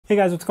Hey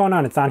guys, what's going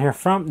on? It's Don here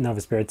from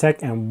Novaspirit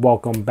Tech and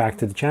welcome back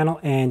to the channel.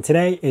 And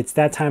today it's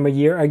that time of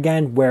year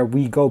again where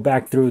we go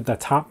back through the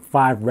top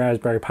 5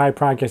 Raspberry Pi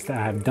projects that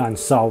I have done.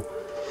 So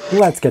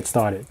let's get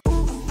started.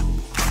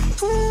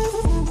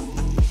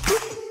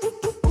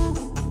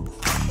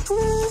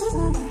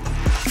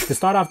 To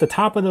start off the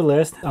top of the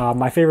list,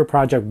 my favorite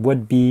project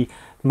would be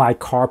my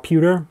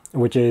Carputer,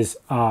 which is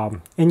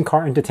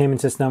in-car entertainment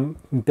system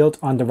built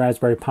on the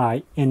Raspberry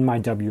Pi in my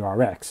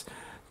WRX.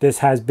 This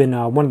has been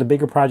one of the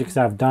bigger projects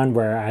that I've done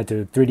where I had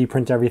to 3D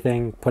print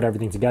everything, put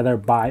everything together,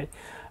 buy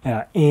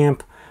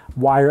amp,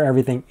 wire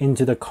everything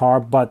into the car.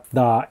 But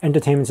the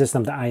entertainment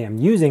system that I am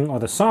using, or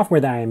the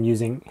software that I am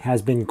using,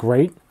 has been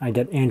great. I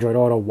get Android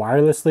Auto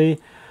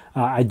wirelessly.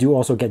 I do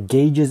also get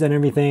gauges and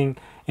everything.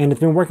 And it's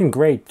been working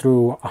great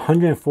through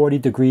 140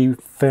 degree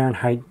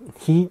Fahrenheit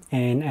heat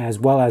and as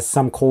well as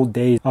some cold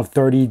days of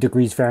 30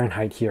 degrees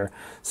Fahrenheit here.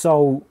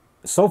 So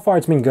far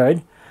it's been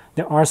good.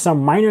 There are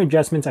some minor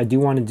adjustments I do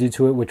want to do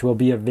to it, which will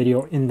be a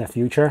video in the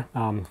future.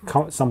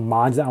 Some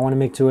mods that I want to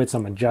make to it,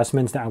 some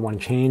adjustments that I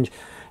want to change,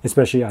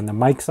 especially on the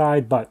mic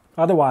side. But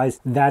otherwise,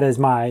 that is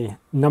my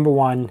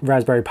 #1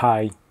 Raspberry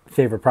Pi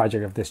favorite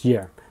project of this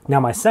year. Now,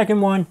 my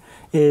second one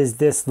is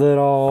this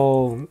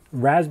little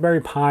Raspberry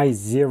Pi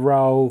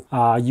Zero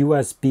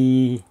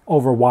USB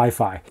over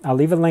Wi-Fi. I'll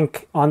leave a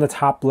link on the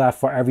top left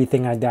for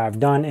everything that I've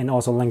done and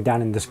also link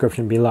down in the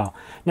description below.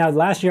 Now,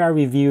 last year I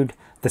reviewed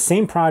the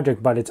same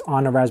project, but it's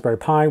on a Raspberry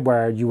Pi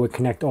where you would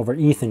connect over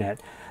Ethernet.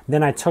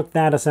 Then I took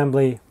that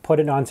assembly, put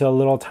it onto a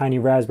little tiny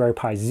Raspberry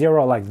Pi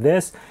Zero like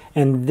this,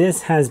 and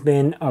this has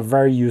been a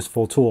very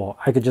useful tool.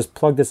 I could just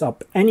plug this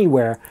up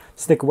anywhere,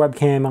 stick a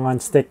webcam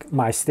on, stick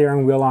my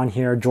steering wheel on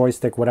here,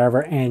 joystick,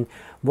 whatever, and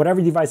whatever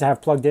device I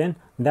have plugged in,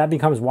 that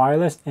becomes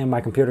wireless and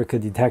my computer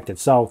could detect it.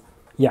 So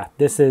yeah,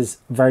 this is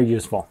very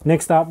useful.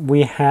 Next up,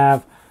 we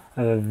have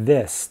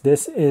this.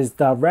 This is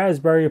the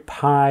Raspberry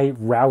Pi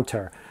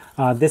router.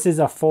 This is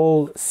a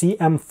full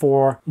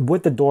CM4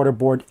 with the daughter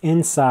board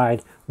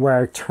inside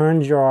where it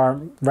turns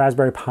your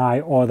Raspberry Pi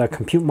or the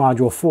compute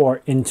module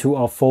 4 into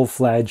a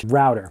full-fledged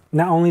router.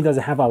 Not only does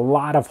it have a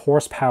lot of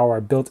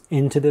horsepower built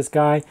into this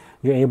guy,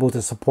 you're able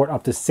to support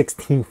up to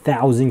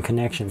 16,000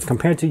 connections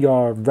compared to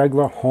your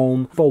regular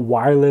home full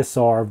wireless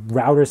or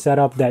router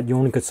setup that you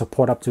only could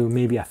support up to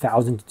maybe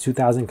 1,000 to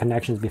 2,000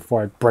 connections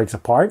before it breaks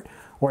apart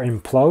or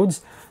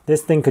implodes.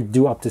 This thing could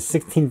do up to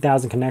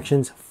 16,000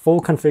 connections,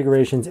 full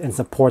configurations, and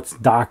supports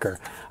Docker.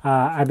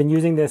 I've been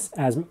using this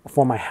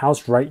for my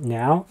house right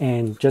now,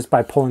 and just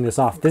by pulling this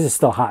off, this is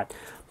still hot,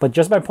 but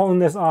just by pulling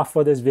this off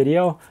for this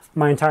video,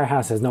 my entire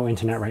house has no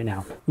internet right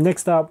now.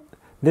 Next up,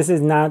 this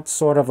is not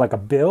sort of like a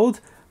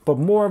build, but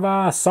more of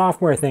a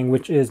software thing,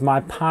 which is my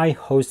Pi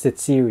hosted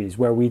series,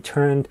 where we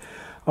turned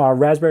our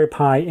Raspberry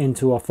Pi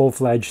into a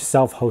full-fledged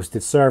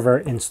self-hosted server,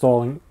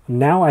 installing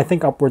now I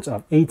think upwards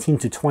of 18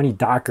 to 20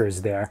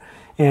 Dockers there,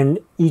 and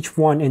each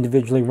one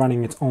individually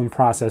running its own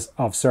process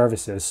of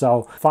services.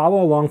 So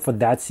follow along for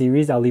that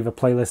series. I'll leave a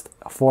playlist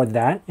for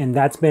that, and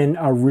that's been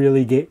a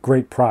really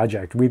great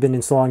project. We've been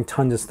installing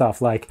tons of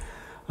stuff like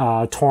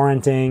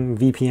torrenting,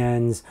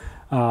 VPNs,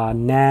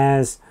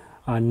 NAS,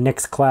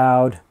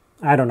 Nextcloud.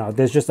 I don't know,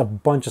 there's just a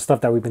bunch of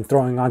stuff that we've been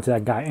throwing onto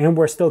that guy, and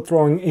we're still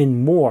throwing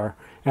in more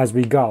as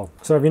we go.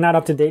 So if you're not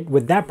up to date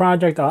with that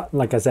project,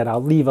 like I said,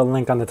 I'll leave a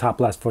link on the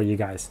top left for you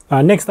guys.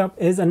 Next up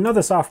is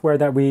another software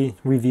that we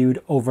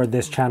reviewed over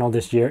this channel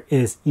this year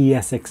is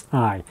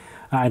Esxi.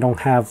 I don't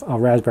have a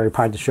Raspberry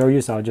Pi to show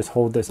you, so I'll just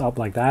hold this up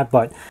like that.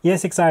 But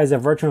Esxi is a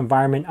virtual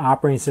environment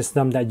operating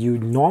system that you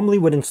normally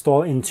would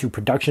install into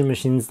production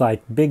machines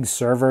like big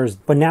servers.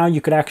 But now you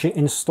could actually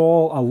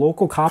install a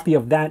local copy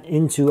of that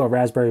into a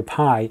Raspberry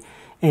Pi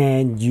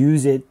and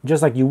use it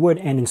just like you would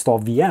and install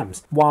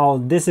VMs. While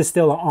this is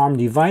still an ARM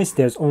device,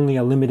 there's only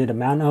a limited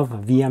amount of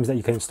VMs that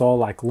you can install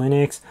like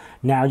Linux.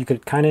 Now you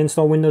could kind of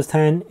install Windows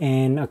 10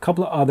 and a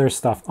couple of other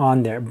stuff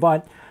on there.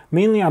 But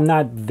mainly I'm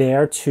not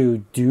there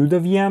to do the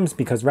VMs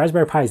because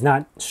Raspberry Pi is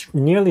not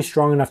nearly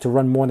strong enough to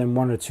run more than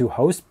 1 or 2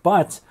 hosts,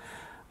 but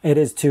it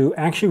is to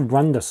actually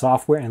run the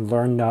software and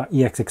learn the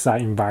Esxi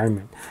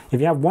environment.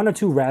 If you have 1 or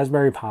 2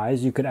 Raspberry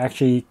Pis, you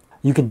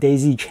could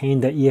daisy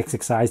chain the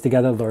Esxis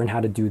together, learn how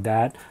to do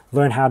that,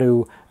 learn how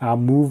to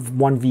move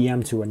one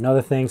VM to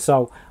another thing.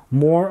 So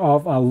more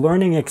of a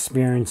learning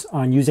experience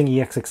on using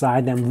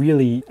Esxi than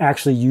really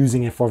actually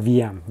using it for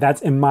VM.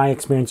 That's in my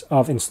experience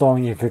of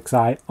installing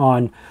Esxi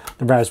on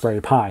the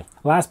Raspberry Pi.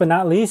 Last but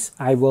not least,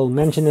 I will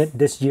mention it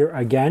this year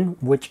again,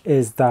 which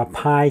is the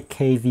Pi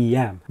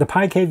KVM. The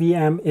Pi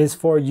KVM is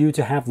for you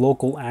to have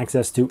local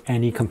access to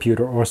any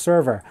computer or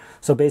server.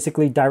 So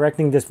basically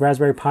directing this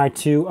Raspberry Pi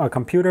to a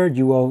computer,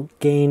 you will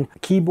gain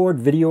keyboard,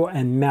 video,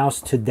 and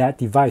mouse to that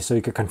device so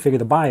you can configure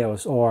the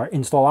BIOS or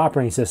install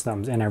operating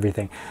systems and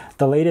everything.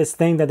 The latest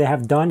thing that they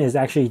have done is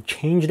actually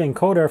change the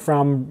encoder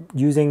from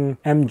using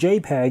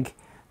MJPEG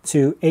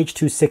to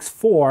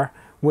H.264,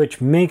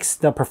 which makes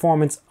the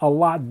performance a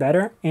lot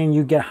better and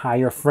you get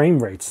higher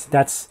frame rates.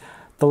 That's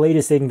the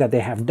latest thing that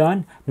they have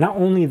done. Not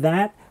only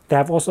that, they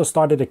have also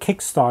started a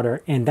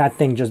Kickstarter, and that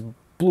thing just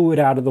blew it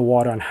out of the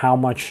water on how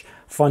much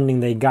funding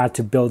they got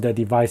to build their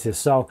devices.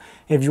 So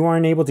if you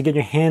weren't able to get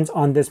your hands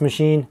on this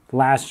machine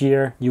last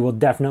year, you will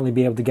definitely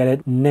be able to get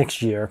it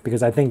next year,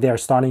 because I think they're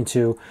starting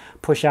to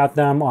push out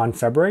them on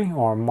February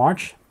or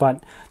March,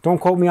 but don't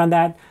quote me on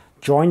that.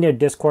 Join their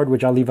Discord,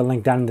 which I'll leave a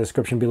link down in the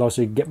description below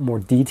so you can get more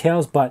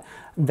details. But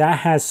that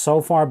has so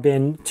far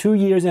been 2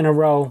 years in a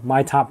row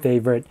my top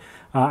favorite.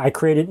 I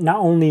created not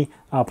only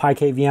Pi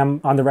KVM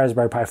on the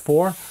Raspberry Pi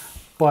 4,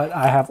 but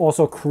I have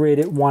also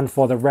created one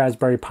for the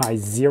Raspberry Pi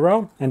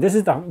Zero. And this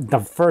is the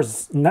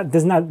first,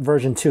 this is not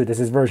version 2, this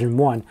is version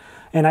 1.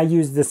 And I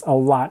use this a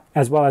lot,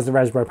 as well as the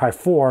Raspberry Pi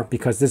 4,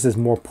 because this is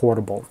more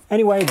portable.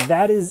 Anyway,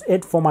 that is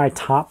it for my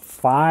top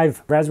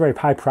 5 Raspberry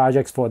Pi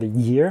projects for the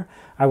year.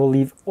 I will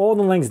leave all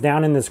the links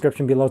down in the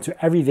description below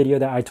to every video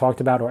that I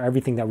talked about, or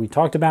everything that we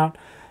talked about.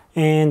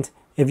 And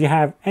if you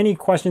have any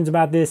questions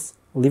about this,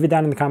 leave it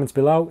down in the comments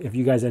below. If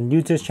you guys are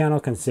new to this channel,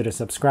 consider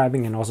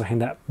subscribing and also hit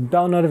that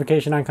bell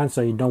notification icon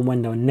so you know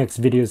when the next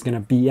video is going to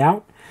be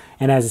out.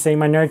 And as I say in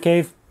my nerd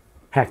cave,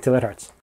 hack till it hurts.